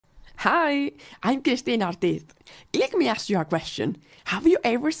Hi, I'm Cristina Ortiz. Let me ask you a question. Have you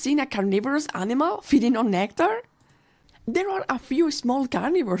ever seen a carnivorous animal feeding on nectar? There are a few small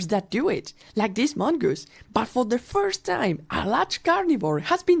carnivores that do it, like this mongoose, but for the first time, a large carnivore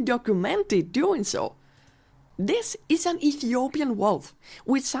has been documented doing so. This is an Ethiopian wolf,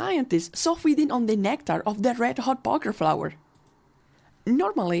 which scientists saw feeding on the nectar of the red-hot poker flower.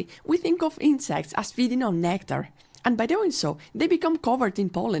 Normally, we think of insects as feeding on nectar, and by doing so, they become covered in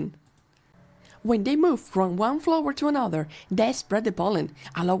pollen. When they move from one flower to another, they spread the pollen,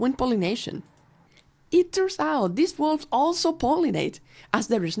 allowing pollination. It turns out these wolves also pollinate, as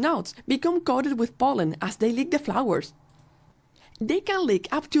their snouts become coated with pollen as they lick the flowers. They can lick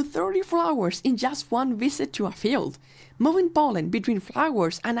up to 30 flowers in just one visit to a field, moving pollen between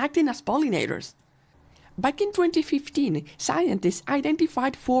flowers and acting as pollinators. Back in 2015, scientists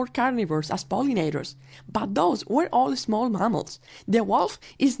identified 4 carnivores as pollinators, but those were all small mammals. The wolf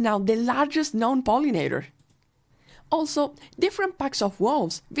is now the largest known pollinator. Also, different packs of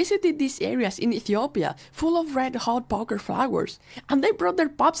wolves visited these areas in Ethiopia full of red-hot poker flowers, and they brought their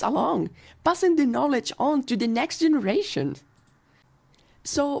pups along, passing the knowledge on to the next generation.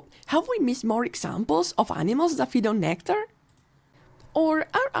 So, have we missed more examples of animals that feed on nectar? Or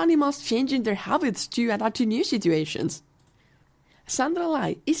are animals changing their habits to adapt to new situations? Sandra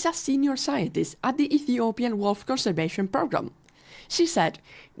Lai is a senior scientist at the Ethiopian Wolf Conservation Program. She said,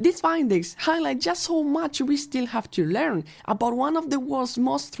 "These findings highlight just how much we still have to learn about one of the world's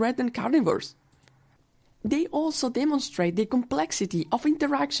most threatened carnivores." They also demonstrate the complexity of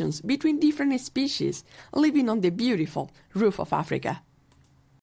interactions between different species living on the beautiful roof of Africa.